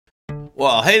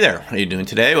Well, hey there. How you doing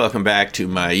today? Welcome back to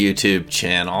my YouTube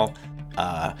channel.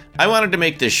 I wanted to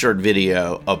make this short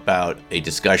video about a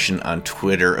discussion on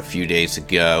Twitter a few days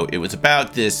ago. It was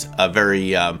about this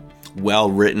very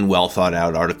well-written,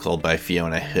 well-thought-out article by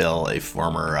Fiona Hill, a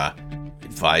former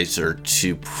advisor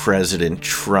to President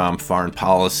Trump, foreign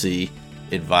policy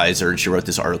advisor. And she wrote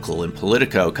this article in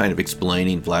Politico kind of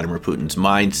explaining Vladimir Putin's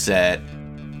mindset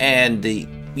and the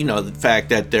fact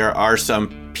that there are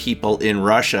some people in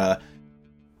Russia,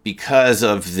 because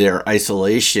of their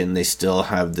isolation, they still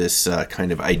have this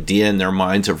kind of idea in their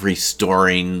minds of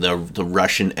restoring the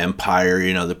Russian Empire,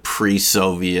 the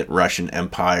pre-Soviet Russian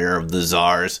Empire of the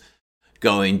Tsars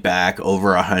going back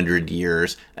over 100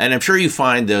 years. And I'm sure you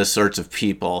find those sorts of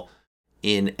people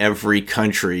in every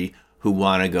country who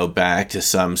want to go back to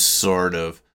some sort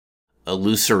of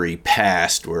illusory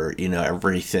past where,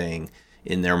 everything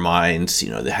in their minds,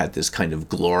 they had this kind of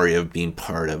glory of being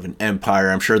part of an empire.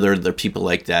 I'm sure there are people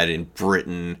like that in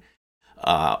Britain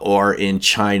or in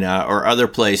China or other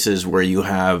places where you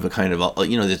have a kind of,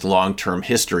 these long-term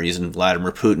histories. And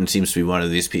Vladimir Putin seems to be one of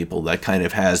these people that kind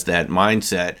of has that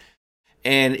mindset.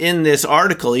 And in this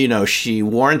article, she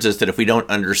warns us that if we don't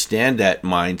understand that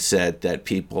mindset, that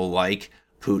people like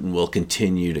Putin will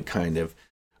continue to kind of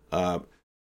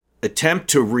attempt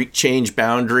to change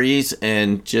boundaries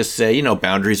and just say,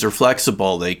 boundaries are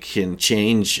flexible. They can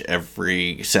change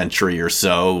every century or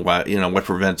so. What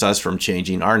prevents us from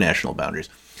changing our national boundaries?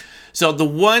 So the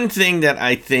one thing that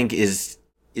I think is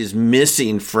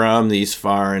missing from these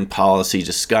foreign policy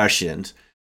discussions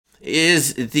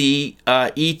is the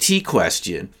ET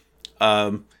question.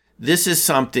 This is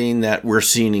something that we're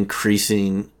seeing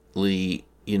increasingly,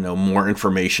 more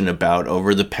information about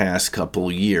over the past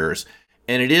couple years.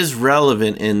 And it is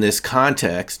relevant in this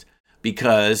context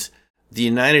because the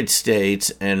United States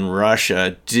and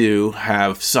Russia do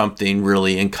have something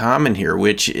really in common here,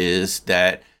 which is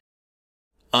that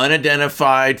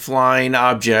unidentified flying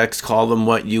objects, call them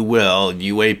what you will,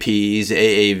 UAPs,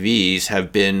 AAVs,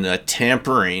 have been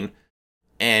tampering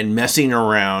and messing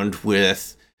around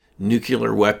with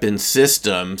nuclear weapon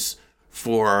systems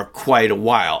for quite a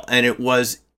while. And it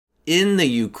was in the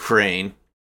Ukraine,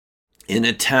 in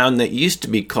a town that used to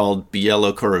be called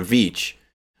Bielorussia,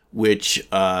 which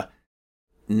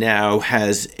now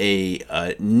has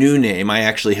a new name. I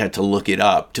actually had to look it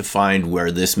up to find where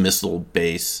this missile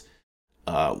base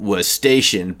was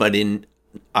stationed. But in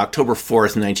October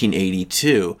 4th,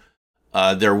 1982,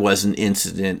 there was an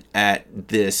incident at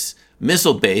this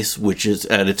missile base, which is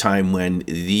at a time when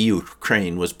the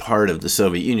Ukraine was part of the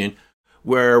Soviet Union,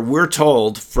 where we're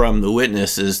told from the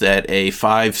witnesses that a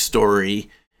 5-story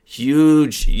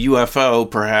huge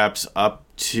UFO, perhaps up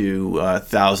to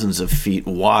thousands of feet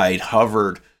wide,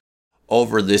 hovered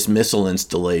over this missile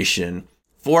installation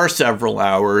for several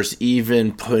hours,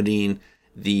 even putting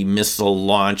the missile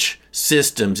launch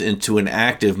systems into an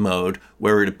active mode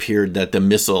where it appeared that the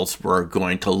missiles were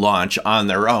going to launch on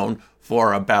their own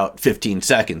for about 15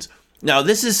 seconds. Now,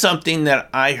 this is something that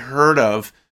I heard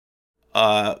of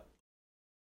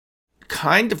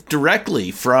kind of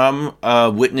directly from a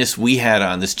witness we had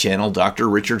on this channel, Dr.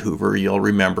 Richard Hoover. You'll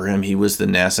remember him. He was the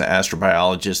NASA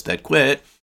astrobiologist that quit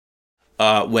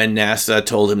when NASA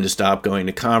told him to stop going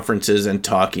to conferences and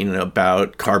talking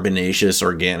about carbonaceous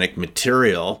organic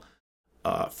material,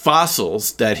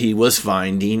 fossils that he was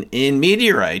finding in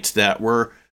meteorites that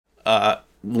were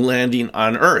landing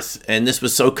on Earth. And this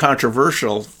was so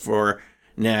controversial for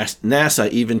NASA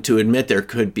even to admit there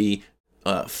could be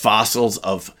fossils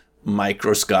of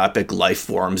microscopic life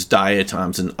forms,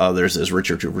 diatoms, and others, as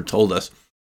Richard Hoover told us,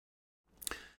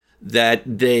 that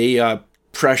they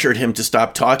pressured him to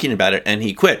stop talking about it, and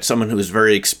he quit. Someone who was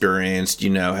very experienced,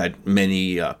 had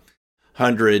many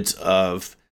hundreds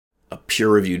of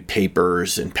peer-reviewed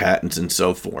papers and patents and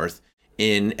so forth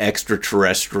in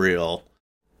extraterrestrial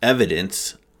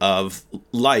evidence of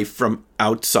life from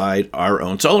outside our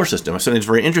own solar system. So it's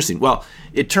very interesting. Well,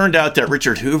 it turned out that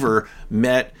Richard Hoover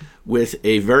met with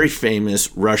a very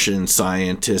famous Russian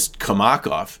scientist,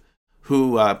 Kamakov,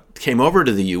 who came over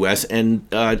to the U.S., and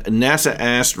NASA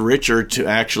asked Richard to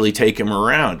actually take him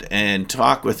around and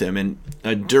talk with him.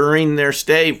 And during their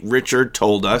stay, Richard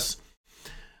told us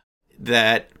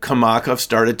that Kamakov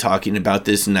started talking about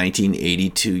this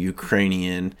 1982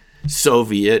 Ukrainian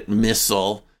Soviet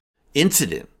missile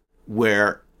incident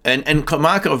where, and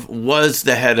Kamakov was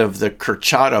the head of the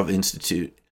Kurchatov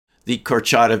Institute, the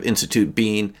Kurchatov Institute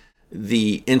being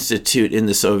the institute in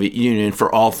the Soviet Union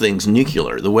for all things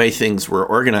nuclear. The way things were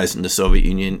organized in the Soviet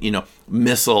Union,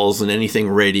 missiles and anything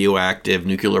radioactive,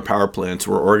 nuclear power plants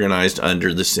were organized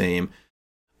under the same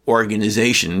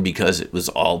organization because it was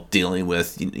all dealing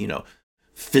with,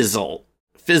 fissile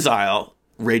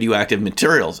radioactive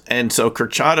materials. And so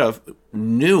Kurchatov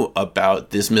knew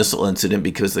about this missile incident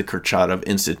because the Kurchatov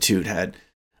Institute had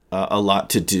a lot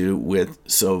to do with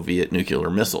Soviet nuclear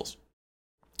missiles.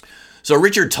 So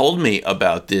Richard told me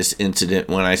about this incident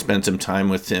when I spent some time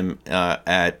with him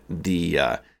at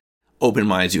the Open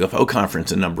Minds UFO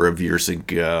conference a number of years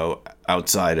ago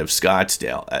outside of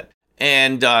Scottsdale.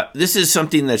 And this is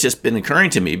something that's just been occurring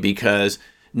to me because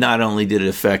not only did it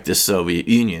affect the Soviet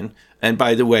Union, and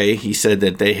by the way, he said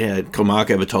that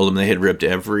Komakov had told him they had ripped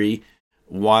every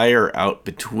wire out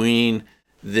between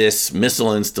this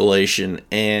missile installation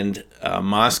and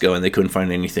Moscow, and they couldn't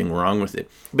find anything wrong with it.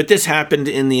 But this happened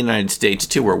in the United States,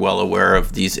 too. We're well aware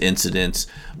of these incidents.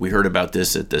 We heard about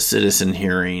this at the Citizen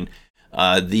hearing.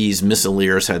 These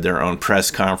missileers had their own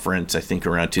press conference, I think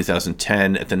around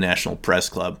 2010, at the National Press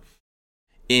Club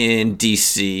in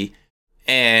D.C.,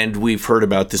 and we've heard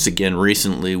about this again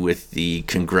recently with the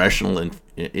congressional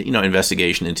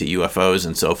investigation into UFOs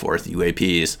and so forth,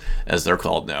 UAPs, as they're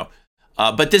called now.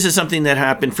 But this is something that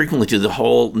happened frequently to the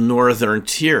whole northern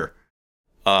tier.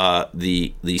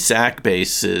 The SAC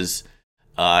bases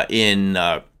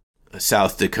in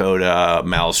South Dakota,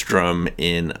 Maelstrom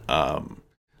in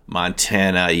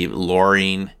Montana,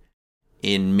 Loring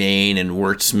in Maine, and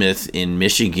Wurtsmith in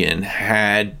Michigan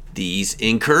had these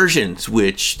incursions,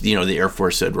 which, the Air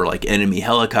Force said were like enemy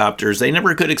helicopters. They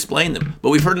never could explain them. But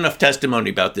we've heard enough testimony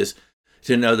about this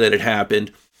to know that it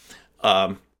happened.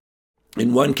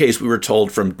 In one case, we were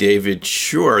told from David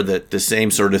Shore that the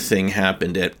same sort of thing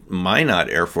happened at Minot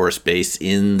Air Force Base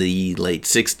in the late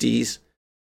 60s,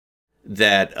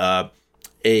 that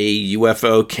a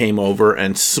UFO came over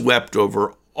and swept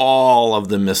over all of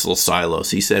the missile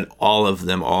silos. He said all of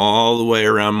them, all the way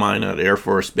around Minot Air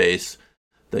Force Base.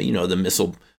 The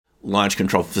missile launch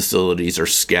control facilities are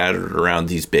scattered around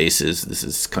these bases. This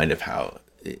is kind of how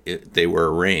they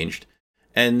were arranged.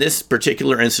 And this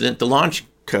particular incident, the launch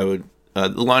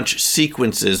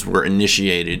sequences were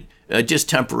initiated just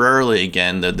temporarily.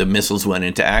 Again, the missiles went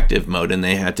into active mode and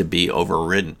they had to be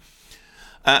overridden.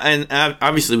 And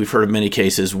obviously, we've heard of many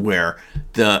cases where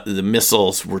the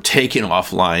missiles were taken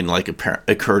offline, like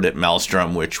occurred at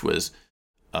Maelstrom, which was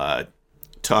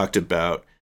talked about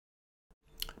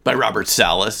by Robert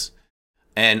Salas,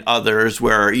 and others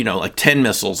where, like 10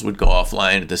 missiles would go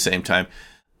offline at the same time.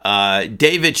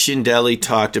 David Shindeli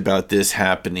talked about this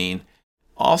happening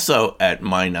also at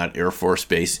Minot Air Force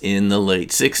Base in the late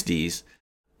 60s.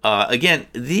 Again,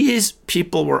 these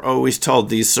people were always told,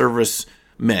 these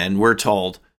servicemen were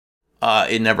told,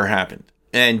 it never happened.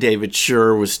 And David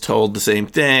Shore was told the same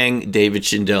thing. David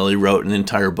Shindeli wrote an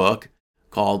entire book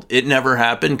called It Never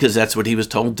Happened, because that's what he was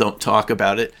told, don't talk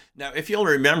about it. Now, if you'll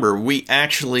remember, we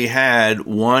actually had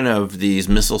one of these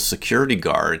missile security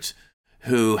guards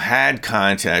who had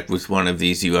contact with one of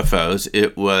these UFOs.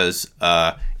 It was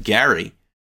Gary,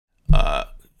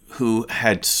 who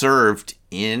had served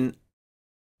in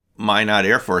Minot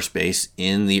Air Force Base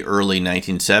in the early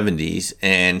 1970s,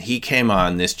 and he came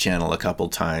on this channel a couple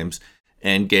times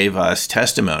and gave us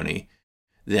testimony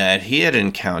that he had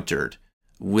encountered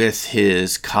with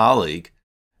his colleague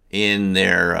in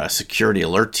their security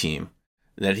alert team,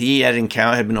 that he had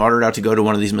been ordered out to go to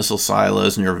one of these missile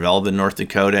silos near Velva, North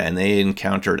Dakota, and they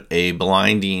encountered a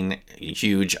blinding,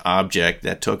 huge object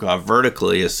that took off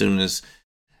vertically as soon as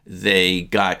they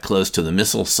got close to the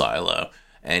missile silo.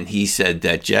 And he said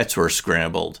that jets were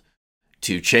scrambled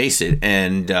to chase it,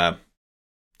 and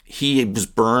he was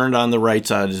burned on the right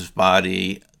side of his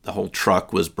body. The whole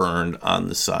truck was burned on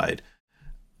the side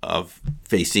of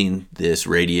facing this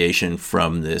radiation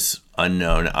from this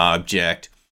unknown object.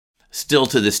 Still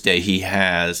to this day, he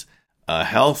has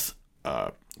health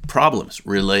problems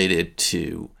related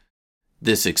to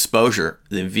this exposure.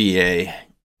 The VA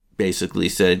basically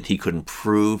said he couldn't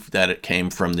prove that it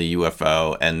came from the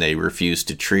UFO, and they refused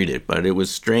to treat it. But it was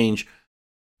strange,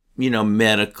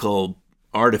 medical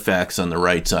artifacts on the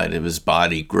right side of his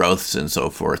body, growths and so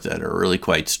forth, that are really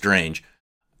quite strange.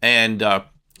 And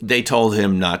they told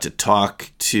him not to talk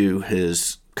to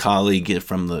his colleague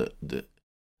from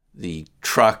the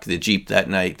truck, the Jeep, that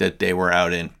night that they were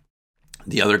out in.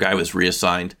 The other guy was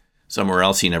reassigned somewhere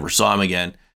else. He never saw him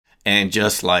again. And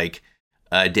just like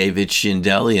David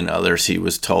Shindeli and others, he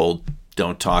was told,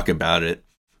 don't talk about it.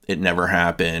 It never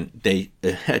happened. They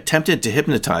attempted to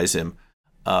hypnotize him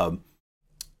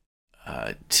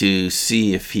to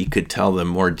see if he could tell them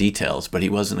more details, but he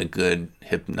wasn't a good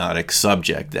hypnotic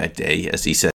subject that day, as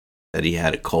he said that he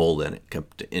had a cold and it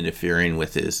kept interfering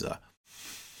with his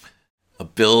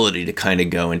ability to kind of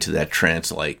go into that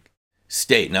trance-like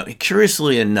state. Now,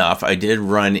 curiously enough, I did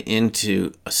run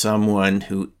into someone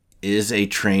who is a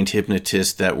trained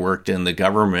hypnotist that worked in the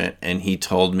government, and he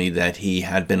told me that he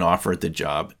had been offered the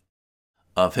job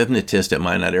of hypnotist at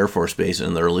Minot Air Force Base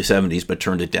in the early 70s, but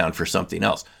turned it down for something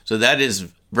else. So that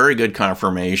is very good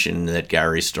confirmation that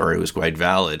Gary's story was quite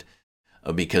valid,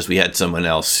 because we had someone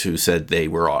else who said they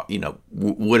were,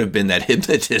 would have been that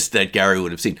hypnotist that Gary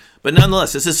would have seen. But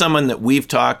nonetheless, this is someone that we've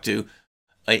talked to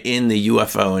in the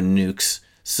UFO and nukes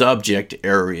subject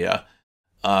area,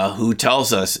 who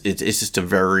tells us it's just a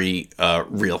very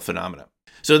real phenomenon.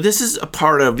 So this is a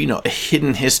part of, a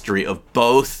hidden history of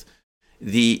both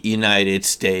the United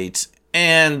States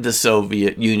and the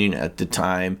Soviet Union at the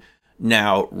time,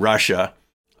 now Russia,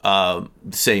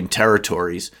 same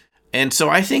territories. And so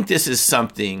I think this is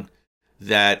something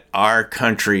that our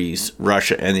countries,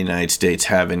 Russia and the United States,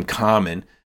 have in common.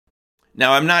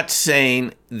 Now, I'm not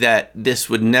saying that this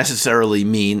would necessarily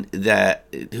mean that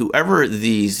whoever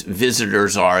these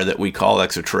visitors are that we call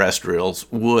extraterrestrials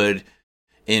would,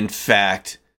 in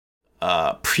fact,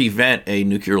 prevent a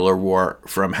nuclear war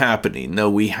from happening, though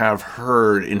we have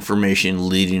heard information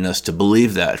leading us to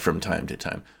believe that from time to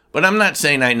time. But I'm not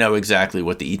saying I know exactly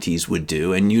what the ETs would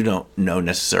do, and you don't know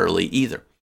necessarily either.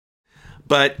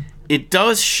 But it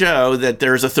does show that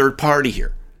there's a third party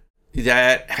here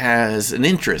that has an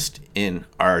interest in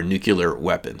our nuclear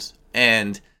weapons.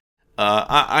 And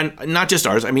not just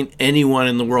ours, I mean anyone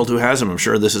in the world who has them. I'm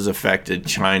sure this has affected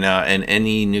China and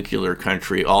any nuclear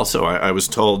country also. I was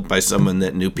told by someone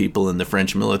that knew people in the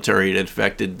French military it had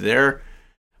affected their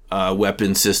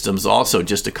weapon systems also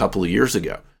just a couple of years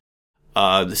ago.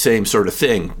 The same sort of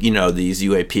thing, these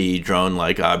UAP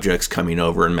drone-like objects coming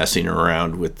over and messing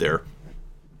around with their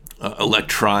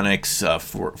electronics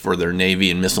for their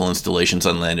Navy and missile installations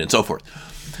on land and so forth.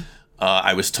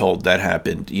 I was told that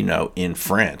happened, in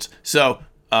France. So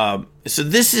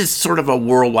this is sort of a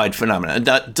worldwide phenomenon.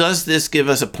 Does this give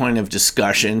us a point of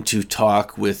discussion to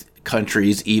talk with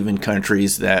countries, even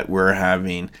countries that we're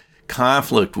having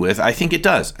conflict with? I think it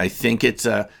does. I think it's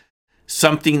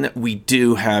something that we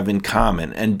do have in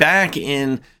common. And back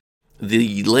in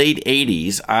the late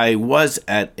 80s, I was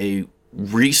at a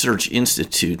research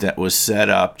institute that was set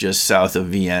up just south of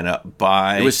Vienna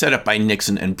it was set up by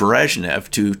Nixon and Brezhnev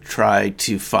to try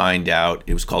to find out.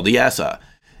 It was called the IASA,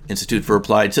 Institute for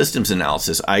Applied Systems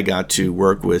Analysis. I got to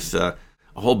work with a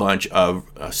whole bunch of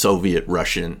Soviet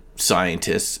Russian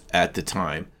scientists at the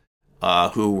time,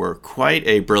 who were quite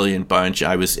a brilliant bunch.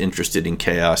 I was interested in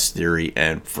chaos theory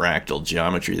and fractal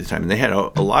geometry at the time, and they had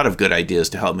a lot of good ideas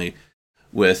to help me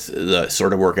with the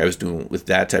sort of work I was doing with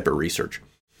that type of research.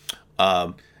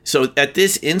 So at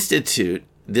this institute,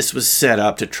 this was set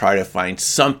up to try to find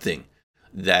something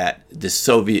that the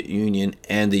Soviet Union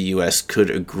and the U.S.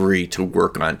 could agree to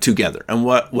work on together. And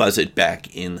what was it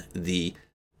back in the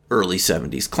early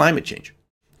 70s? Climate change.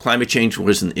 Climate change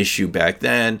was an issue back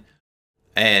then,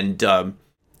 and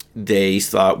they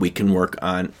thought we can work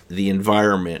on the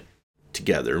environment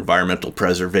together, environmental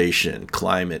preservation,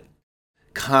 climate,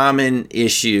 common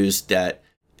issues that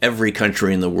every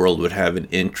country in the world would have an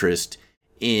interest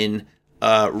in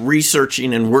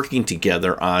researching and working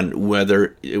together on,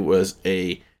 whether it was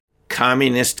a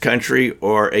communist country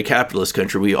or a capitalist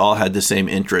country. We all had the same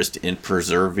interest in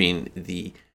preserving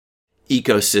the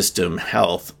ecosystem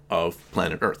health of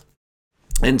planet Earth.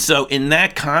 And so in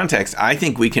that context, I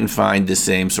think we can find the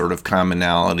same sort of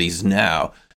commonalities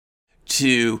now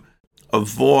to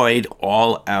avoid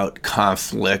all-out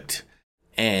conflict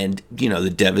and, the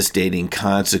devastating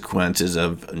consequences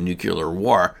of a nuclear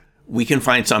war. We can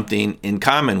find something in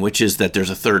common, which is that there's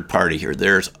a third party here.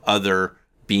 There's other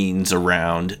beings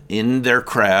around in their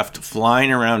craft,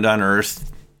 flying around on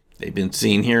Earth. They've been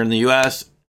seen here in the U.S.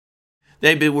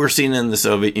 We're seen in the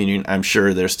Soviet Union. I'm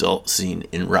sure they're still seen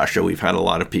in Russia. We've had a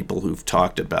lot of people who've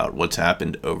talked about what's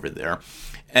happened over there.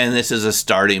 And this is a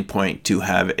starting point to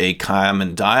have a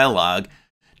common dialogue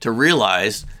to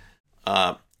realize,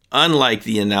 unlike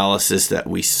the analysis that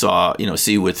we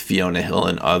see with Fiona Hill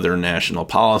and other national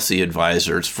policy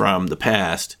advisors from the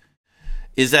past,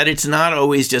 is that it's not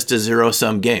always just a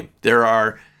zero-sum game. There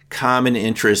are common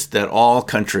interests that all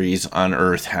countries on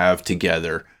Earth have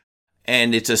together,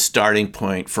 and it's a starting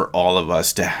point for all of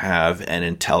us to have an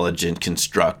intelligent,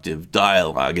 constructive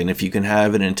dialogue. And if you can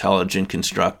have an intelligent,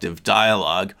 constructive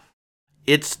dialogue,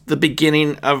 it's the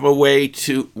beginning of a way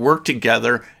to work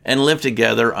together and live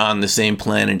together on the same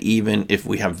planet, even if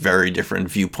we have very different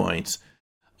viewpoints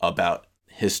about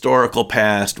historical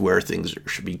past, where things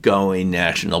should be going,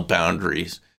 national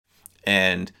boundaries,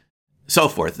 and so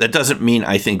forth. That doesn't mean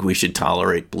I think we should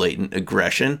tolerate blatant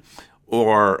aggression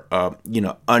or,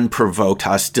 unprovoked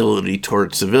hostility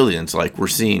towards civilians like we're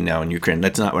seeing now in Ukraine.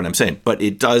 That's not what I'm saying. But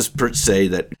it does say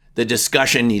that the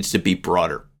discussion needs to be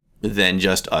broader than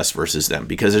just us versus them,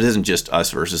 because it isn't just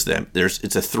us versus them.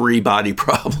 It's a three-body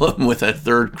problem with a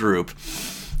third group.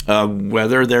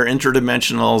 Whether they're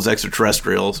interdimensionals,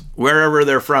 extraterrestrials, wherever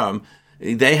they're from,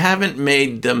 they haven't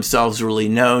made themselves really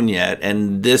known yet,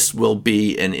 and this will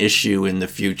be an issue in the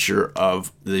future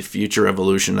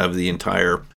evolution of the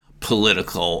entire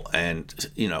political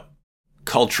and,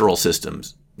 cultural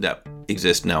systems that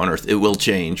exist now on Earth. It will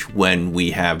change when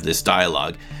we have this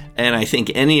dialogue. And I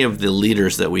think any of the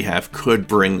leaders that we have could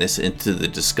bring this into the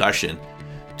discussion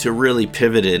to really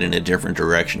pivot it in a different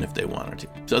direction if they wanted to.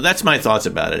 So that's my thoughts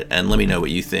about it, and let me know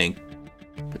what you think.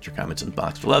 Put your comments in the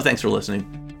box below. Thanks for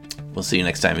listening. We'll see you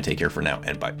next time, and take care for now,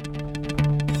 and bye.